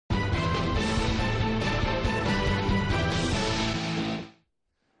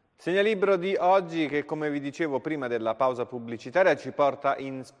Segnalibro di oggi che, come vi dicevo prima della pausa pubblicitaria, ci porta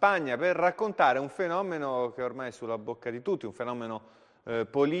in Spagna per raccontare un fenomeno che ormai è sulla bocca di tutti, un fenomeno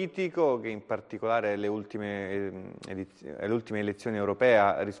politico che in particolare alle ultime elezioni europee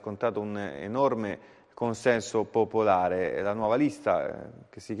ha riscontrato un enorme consenso popolare. La nuova lista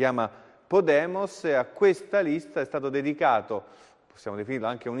che si chiama Podemos, e a questa lista è stato dedicato, possiamo definirlo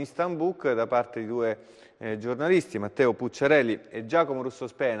anche un instant book, da parte di due giornalisti, Matteo Pucciarelli e Giacomo Russo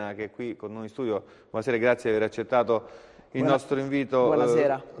Spena, che è qui con noi in studio. Buonasera, grazie di aver accettato il nostro invito.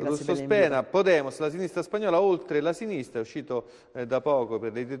 Buonasera, Russo Spena, Podemos, la sinistra spagnola oltre la sinistra, è uscito da poco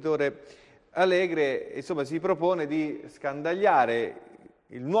per l'editore Allegre, insomma si propone di scandagliare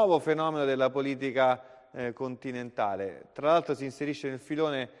il nuovo fenomeno della politica continentale. Tra l'altro si inserisce nel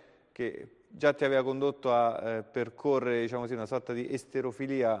filone che già ti aveva condotto a percorrere, diciamo così, una sorta di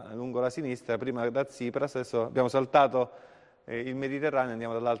esterofilia lungo la sinistra, prima da Tsipras, adesso abbiamo saltato il Mediterraneo,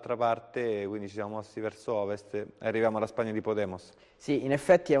 andiamo dall'altra parte, quindi ci siamo mossi verso ovest e arriviamo alla Spagna di Podemos. Sì, in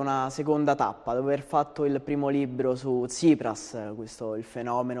effetti è una seconda tappa. Dopo aver fatto il primo libro su Tsipras, il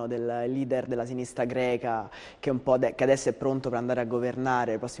fenomeno del leader della sinistra greca che adesso è pronto per andare a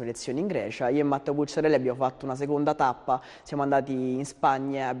governare le prossime elezioni in Grecia, io e Matteo Pucciarelli abbiamo fatto una seconda tappa, siamo andati in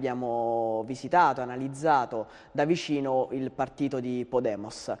Spagna e abbiamo visitato, analizzato da vicino il partito di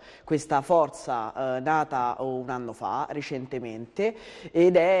Podemos, questa forza nata un anno fa, recentemente,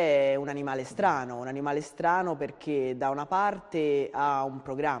 ed è un animale strano perché da una parte ha un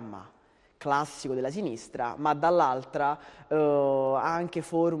programma classico della sinistra, ma dall'altra ha anche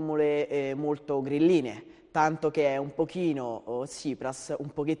formule molto grilline, tanto che è un pochino Tsipras,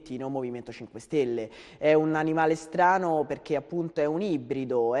 un pochettino Movimento 5 Stelle. È un animale strano perché appunto è un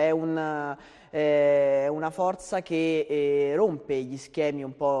ibrido, è una forza che rompe gli schemi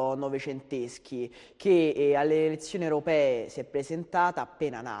un po' novecenteschi, che alle elezioni europee si è presentata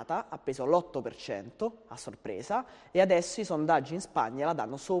appena nata, ha preso l'8% a sorpresa e adesso i sondaggi in Spagna la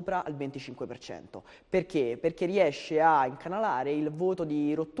danno sopra al 25%. Perché? Perché riesce a incanalare il voto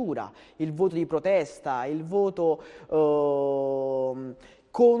di rottura, il voto di protesta, il voto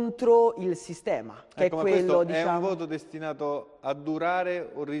contro il sistema, che ecco, è quello, è un voto destinato a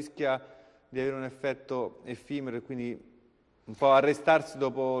durare o rischia di avere un effetto effimero e quindi un po' arrestarsi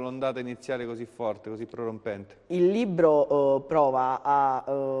dopo l'ondata iniziale così forte, così prorompente? Il libro prova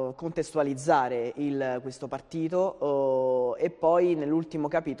a contestualizzare questo partito e poi nell'ultimo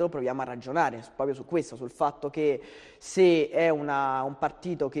capitolo proviamo a ragionare proprio su questo, sul fatto che se è un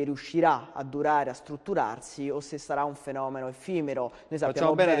partito che riuscirà a durare, a strutturarsi, o se sarà un fenomeno effimero. Noi sappiamo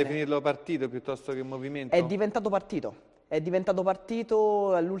Facciamo bene a definirlo partito piuttosto che movimento? È diventato partito. È diventato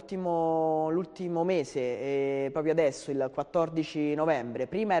partito l'ultimo mese, proprio adesso, il 14 novembre.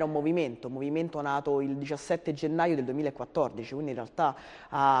 Prima era un movimento nato il 17 gennaio del 2014, quindi in realtà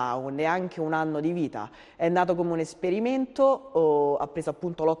ha neanche un anno di vita. È nato come un esperimento, ha preso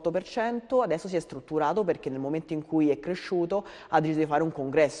appunto l'8%, adesso si è strutturato perché nel momento in cui è cresciuto ha deciso di fare un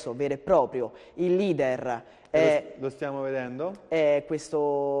congresso vero e proprio. Il leader lo stiamo vedendo? È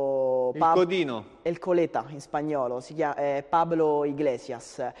questo... Il codino. È il coleta in spagnolo, si chiama Pablo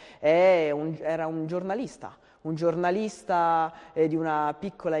Iglesias. Era un giornalista di una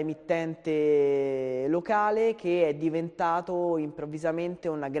piccola emittente locale che è diventato improvvisamente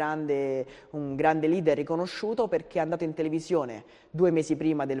un grande leader riconosciuto perché è andato in televisione 2 mesi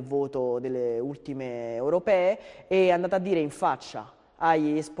prima del voto delle ultime europee e è andato a dire in faccia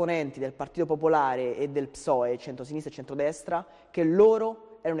agli esponenti del Partito Popolare e del PSOE, centrosinistra e centrodestra, che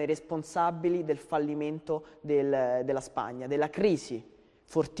loro erano i responsabili del fallimento della Spagna, della crisi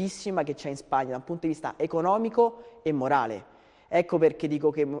fortissima che c'è in Spagna dal punto di vista economico e morale. Ecco perché dico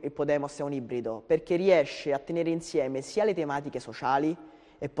che Podemos è un ibrido, perché riesce a tenere insieme sia le tematiche sociali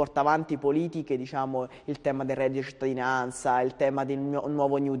e porta avanti politiche, diciamo, il tema del reddito di cittadinanza, il tema del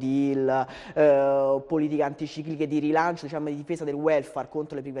nuovo New Deal, politiche anticicliche di rilancio, diciamo, di difesa del welfare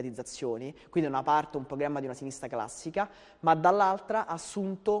contro le privatizzazioni, quindi da una parte un programma di una sinistra classica, ma dall'altra ha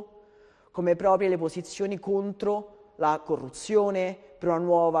assunto come proprie le posizioni contro la corruzione, per una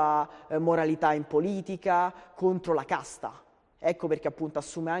nuova moralità in politica, contro la casta. Ecco perché appunto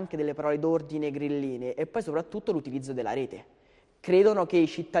assume anche delle parole d'ordine grilline e poi soprattutto l'utilizzo della rete. Credono che i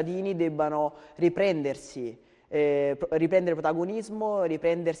cittadini debbano riprendere protagonismo,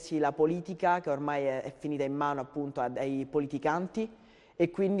 riprendersi la politica che ormai è finita in mano appunto ai politicanti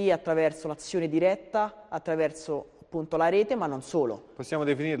e quindi attraverso l'azione diretta, attraverso appunto la rete, ma non solo. Possiamo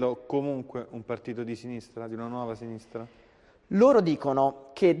definirlo comunque un partito di sinistra, di una nuova sinistra? Loro dicono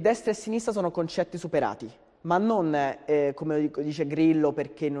che destra e sinistra sono concetti superati. ma non come dice Grillo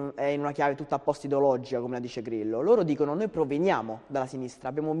perché è in una chiave tutta a posto ideologica come la dice Grillo. Loro dicono noi proveniamo dalla sinistra,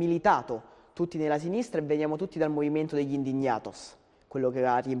 abbiamo militato tutti nella sinistra e veniamo tutti dal movimento degli indignatos, quello che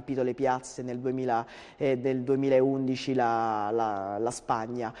ha riempito le piazze nel 2011 la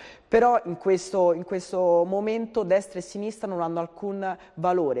Spagna. Però in questo momento destra e sinistra non hanno alcun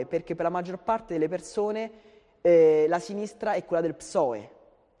valore, perché per la maggior parte delle persone la sinistra è quella del PSOE,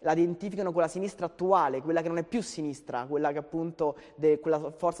 la identificano con la sinistra attuale, quella che non è più sinistra, quella che appunto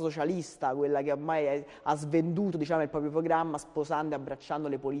quella forza socialista, quella che ormai ha svenduto, diciamo, il proprio programma sposando e abbracciando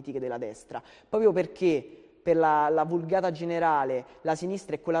le politiche della destra, proprio perché per la vulgata generale la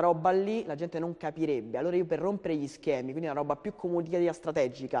sinistra è quella roba lì, la gente non capirebbe. Allora io per rompere gli schemi, quindi una roba più comunicativa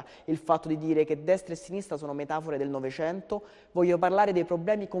strategica, il fatto di dire che destra e sinistra sono metafore del Novecento, voglio parlare dei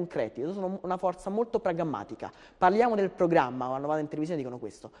problemi concreti. Io sono una forza molto pragmatica. Parliamo del programma, quando vado in televisione dicono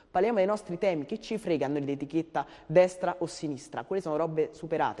questo, parliamo dei nostri temi, che ci frega a noi l'etichetta destra o sinistra? Quelle sono robe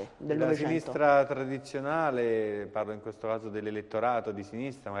superate del Novecento. La sinistra tradizionale, parlo in questo caso dell'elettorato di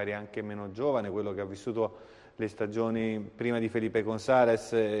sinistra, magari anche meno giovane, quello che ha vissuto le stagioni prima di Felipe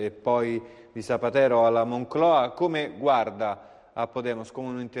González e poi di Zapatero alla Moncloa, come guarda a Podemos? Come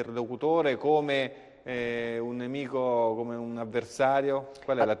un interlocutore, come un nemico, come un avversario?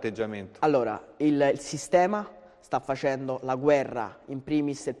 Qual è l'atteggiamento? Allora, il sistema sta facendo la guerra, in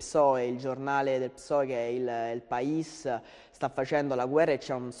primis il PSOE, il giornale del PSOE che è il País, sta facendo la guerra e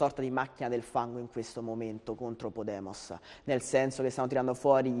c'è una sorta di macchina del fango in questo momento contro Podemos, nel senso che stanno tirando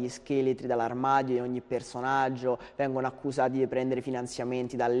fuori gli scheletri dall'armadio di ogni personaggio, vengono accusati di prendere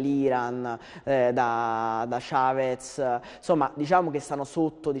finanziamenti dall'Iran, da Chavez, insomma diciamo che stanno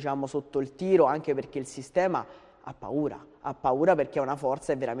sotto il tiro, anche perché il sistema ha paura perché è una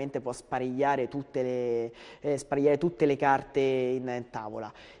forza e veramente può sparigliare tutte le carte in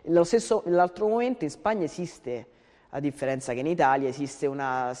tavola. Nell'altro momento in Spagna esiste, a differenza che in Italia, esiste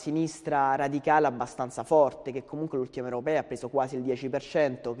una sinistra radicale abbastanza forte, che comunque l'ultima europea ha preso quasi il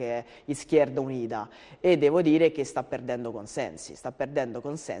 10%, che è Izquierda Unida, e devo dire che sta perdendo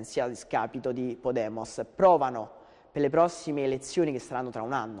consensi a discapito di Podemos. Provano per le prossime elezioni che saranno tra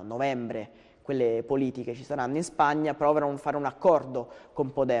un anno, novembre, quelle politiche ci saranno in Spagna, provano a fare un accordo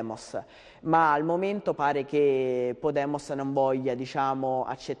con Podemos, ma al momento pare che Podemos non voglia, diciamo,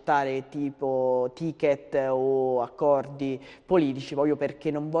 accettare tipo ticket o accordi politici, proprio perché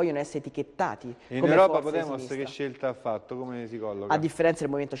non vogliono essere etichettati in come Europa forze di Podemos sinistra. che scelta ha fatto? Come si colloca? A differenza del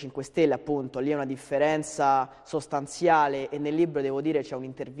Movimento 5 Stelle, appunto, lì è una differenza sostanziale e nel libro, devo dire, c'è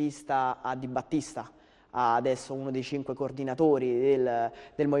un'intervista a Di Battista, adesso uno dei 5 coordinatori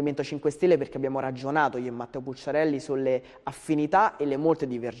del Movimento 5 Stelle, perché abbiamo ragionato io e Matteo Pucciarelli sulle affinità e le molte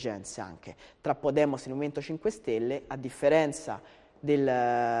divergenze anche tra Podemos e il Movimento 5 Stelle, a differenza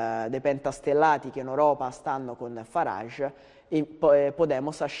dei pentastellati che in Europa stanno con Farage, e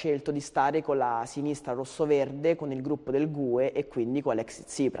Podemos ha scelto di stare con la sinistra rosso-verde, con il gruppo del GUE e quindi con l'ex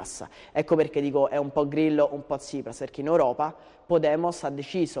Tsipras. Ecco perché dico è un po' Grillo, un po' Tsipras, perché in Europa Podemos ha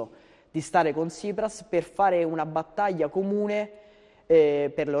deciso di stare con Tsipras per fare una battaglia comune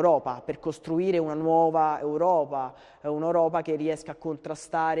per l'Europa, per costruire una nuova Europa, un'Europa che riesca a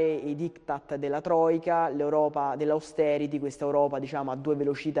contrastare i diktat della Troika, l'Europa dell'austerity, questa Europa, diciamo, a 2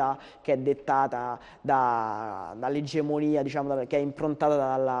 velocità che è dettata dall'egemonia, diciamo, che è improntata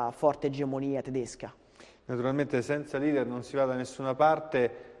dalla forte egemonia tedesca. Naturalmente senza leader non si va da nessuna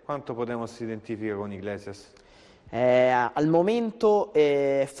parte. Quanto Podemos si identifica con Iglesias? Al momento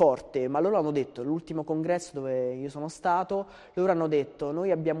è forte, ma loro hanno detto, l'ultimo congresso dove io sono stato, loro hanno detto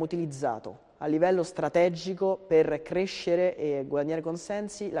noi abbiamo utilizzato a livello strategico per crescere e guadagnare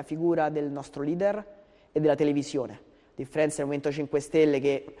consensi la figura del nostro leader e della televisione. A differenza del Movimento 5 Stelle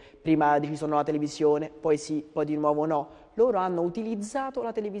che prima ha deciso no alla televisione, poi sì, poi di nuovo no, loro hanno utilizzato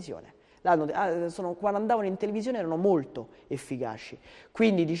la televisione. Quando andavano in televisione erano molto efficaci,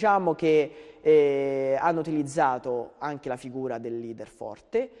 quindi diciamo che hanno utilizzato anche la figura del leader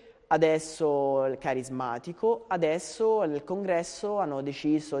forte, adesso il carismatico, adesso nel congresso hanno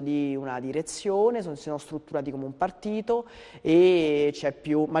deciso di una direzione, si sono strutturati come un partito e c'è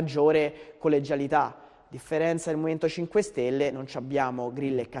maggiore collegialità. A differenza del Movimento 5 Stelle non abbiamo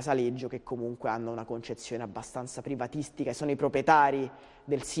Grillo e Casaleggio che comunque hanno una concezione abbastanza privatistica, sono i proprietari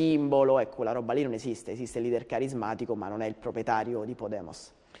del simbolo, ecco la roba lì non esiste, esiste il leader carismatico ma non è il proprietario di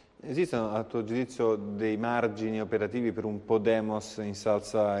Podemos. Esistono a tuo giudizio dei margini operativi per un Podemos in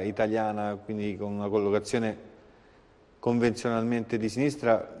salsa italiana, quindi con una collocazione convenzionalmente di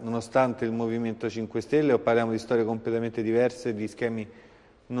sinistra, nonostante il Movimento 5 Stelle, o parliamo di storie completamente diverse, di schemi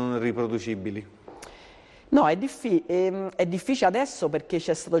non riproducibili? No, è difficile adesso perché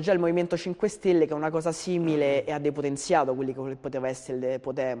c'è stato già il Movimento 5 Stelle che è una cosa simile e ha depotenziato quelli che poteva essere il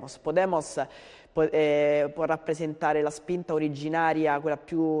Podemos. Podemos può rappresentare la spinta originaria, quella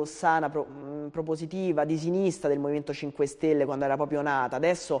più sana, propositiva, di sinistra del Movimento 5 Stelle quando era proprio nata.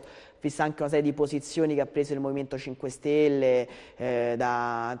 Adesso, vista anche una serie di posizioni che ha preso il Movimento 5 Stelle,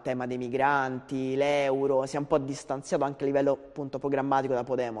 da tema dei migranti, l'euro, si è un po' distanziato anche a livello appunto programmatico da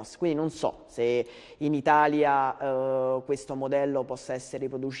Podemos. Quindi non so se in Italia questo modello possa essere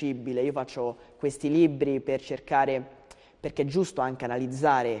riproducibile. Io faccio questi libri per cercare, perché è giusto anche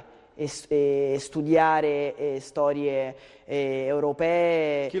analizzare e studiare storie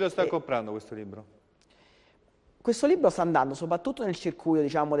europee. Chi lo sta comprando questo libro? Questo libro sta andando soprattutto nel circuito,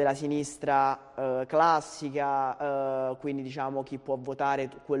 diciamo, della sinistra classica, quindi diciamo chi può votare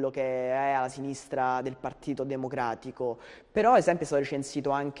quello che è alla sinistra del Partito Democratico, però è sempre stato recensito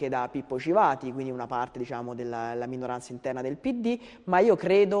anche da Pippo Civati, quindi una parte, diciamo, della minoranza interna del PD, ma io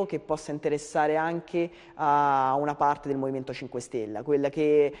credo che possa interessare anche a una parte del Movimento 5 Stelle, quella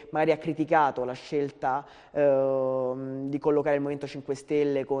che magari ha criticato la scelta di collocare il Movimento 5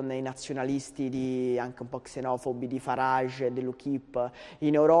 Stelle con i nazionalisti anche un po' xenofobi di Farage e dell'UKIP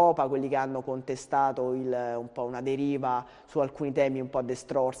in Europa, quelli che hanno contestato un po' una deriva su alcuni temi un po' a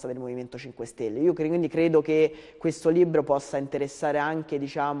destrorsa del Movimento 5 Stelle. Io quindi credo che questo libro possa interessare anche,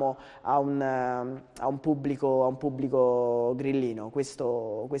 diciamo, a un pubblico grillino,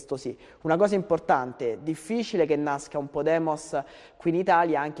 questo sì. Una cosa importante, difficile che nasca un Podemos qui in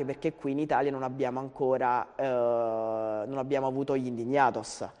Italia, anche perché qui in Italia non abbiamo ancora non abbiamo avuto gli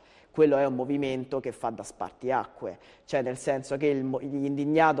indignados. Quello è un movimento che fa da spartiacque, cioè nel senso che gli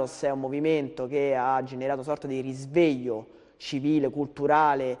Indignados è un movimento che ha generato una sorta di risveglio civile,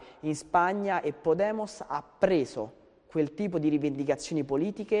 culturale in Spagna, e Podemos ha preso quel tipo di rivendicazioni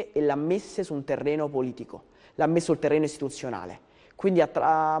politiche e l'ha messe su un terreno politico, l'ha messo sul terreno istituzionale, quindi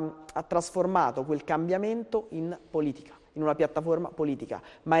ha trasformato quel cambiamento in politica, in una piattaforma politica,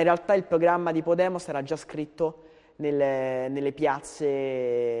 ma in realtà il programma di Podemos era già scritto nelle piazze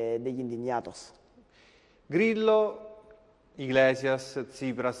degli Indignados. Grillo, Iglesias,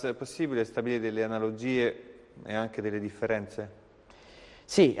 Tsipras, è possibile stabilire delle analogie e anche delle differenze?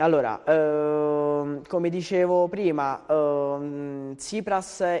 Sì, allora, come dicevo prima,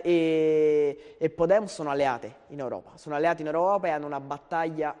 Tsipras e Podemos sono alleate in Europa, e hanno una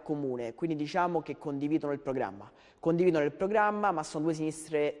battaglia comune, quindi diciamo che condividono il programma, ma sono due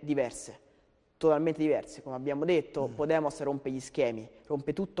sinistre diverse. Totalmente diverse, come abbiamo detto. Podemos rompe gli schemi,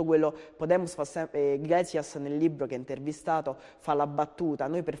 rompe tutto quello. Podemos fa sempre, Iglesias nel libro che ha intervistato fa la battuta: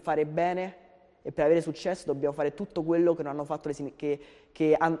 noi per fare bene e per avere successo dobbiamo fare tutto quello che non hanno fatto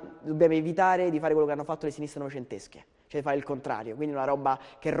dobbiamo evitare di fare quello che hanno fatto le sinistre novecentesche, cioè fare il contrario, quindi una roba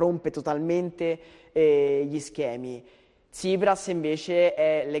che rompe totalmente gli schemi. Tsipras invece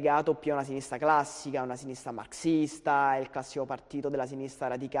è legato più a una sinistra classica, una sinistra marxista, è il classico partito della sinistra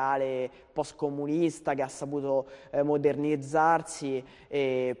radicale postcomunista che ha saputo modernizzarsi,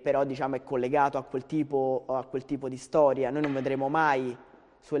 però diciamo è collegato a quel tipo di storia. Noi non vedremo mai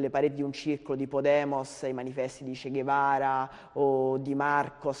sulle pareti di un circolo di Podemos i manifesti di Che Guevara o di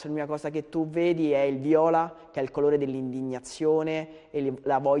Marcos. L'unica cosa che tu vedi è il viola, che è il colore dell'indignazione e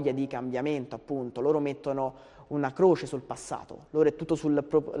la voglia di cambiamento, appunto. Loro mettono una croce sul passato, loro è tutto sulle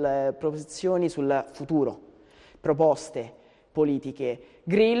proposizioni sul futuro, proposte politiche.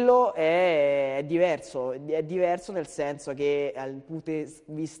 Grillo è diverso nel senso che dal punto di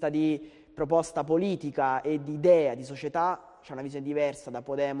vista di proposta politica e di idea, di società, c'è una visione diversa da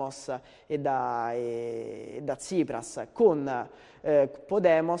Podemos e da Tsipras. Con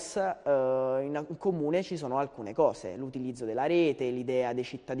Podemos in comune ci sono alcune cose: l'utilizzo della rete, l'idea dei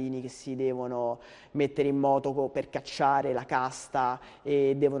cittadini che si devono mettere in moto per cacciare la casta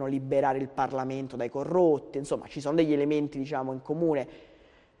e devono liberare il Parlamento dai corrotti. Insomma, ci sono degli elementi, diciamo, in comune.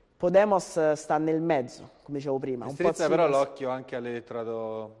 Podemos sta nel mezzo, come dicevo prima. Strizza però l'occhio anche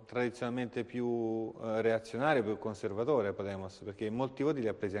all'elettorato tradizionalmente più reazionario, più conservatore Podemos, perché molti voti li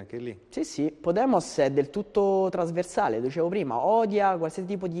ha presi anche lì. Sì, sì, Podemos è del tutto trasversale, lo dicevo prima, odia qualsiasi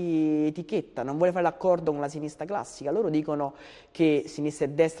tipo di etichetta, non vuole fare l'accordo con la sinistra classica. Loro dicono che sinistra e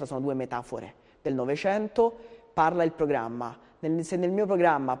destra sono due metafore del Novecento, parla il programma. Se nel mio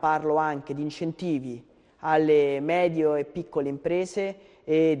programma parlo anche di incentivi alle medie e piccole imprese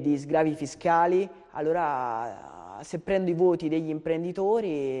e di sgravi fiscali, allora se prendo i voti degli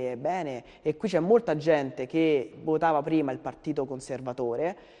imprenditori, bene. E qui c'è molta gente che votava prima il partito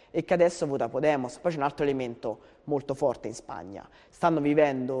conservatore e che adesso vota Podemos. Poi c'è un altro elemento molto forte in Spagna: stanno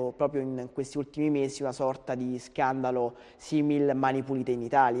vivendo proprio in questi ultimi mesi una sorta di scandalo simil Mani Pulite in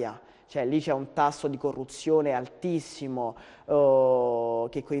Italia. cioè lì c'è un tasso di corruzione altissimo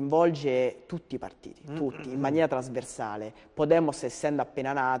che coinvolge tutti i partiti, tutti, in maniera trasversale. Podemos, essendo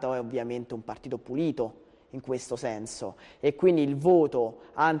appena nato, è ovviamente un partito pulito in questo senso, e quindi il voto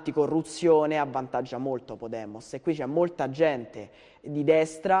anticorruzione avvantaggia molto Podemos, e qui c'è molta gente di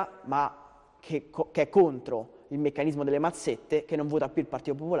destra ma che è contro il meccanismo delle mazzette, che non vota più il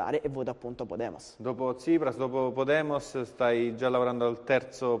Partito Popolare e vota appunto Podemos. Dopo Tsipras, dopo Podemos, stai già lavorando al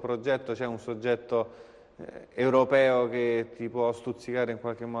terzo progetto, c'è un soggetto europeo che ti può stuzzicare in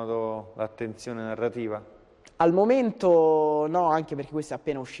qualche modo l'attenzione narrativa? Al momento no, anche perché questo è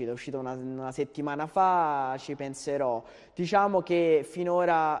appena uscito, è uscito una settimana fa, ci penserò. Diciamo che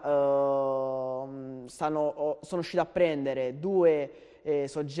finora sono riuscito a prendere due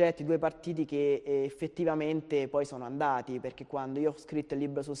soggetti, due partiti che effettivamente poi sono andati, perché quando io ho scritto il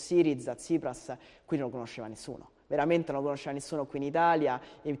libro su Syriza, Tsipras, qui non lo conosceva nessuno. Veramente non lo conosceva nessuno qui in Italia,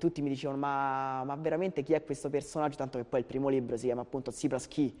 e tutti mi dicevano ma veramente chi è questo personaggio? Tanto che poi il primo libro si chiama appunto Tsipras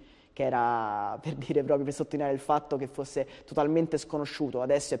chi? Che era per dire, proprio per sottolineare il fatto che fosse totalmente sconosciuto.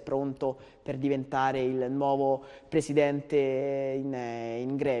 Adesso è pronto per diventare il nuovo presidente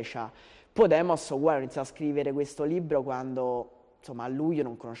in Grecia. Podemos, uguale, ho iniziato a scrivere questo libro quando, insomma, a luglio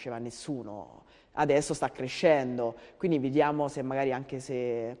non conosceva nessuno. Adesso sta crescendo, quindi vediamo se magari, anche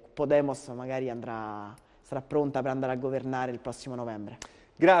se Podemos magari sarà pronta per andare a governare il prossimo novembre.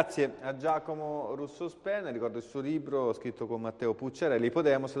 Grazie a Giacomo Russo-Spena, ricordo il suo libro scritto con Matteo Pucciarelli,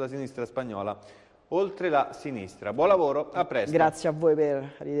 Podemos, la sinistra spagnola, oltre la sinistra. Buon lavoro, a presto. Grazie a voi,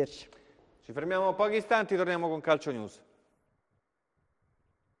 arrivederci. Ci fermiamo pochi istanti, torniamo con Calcio News.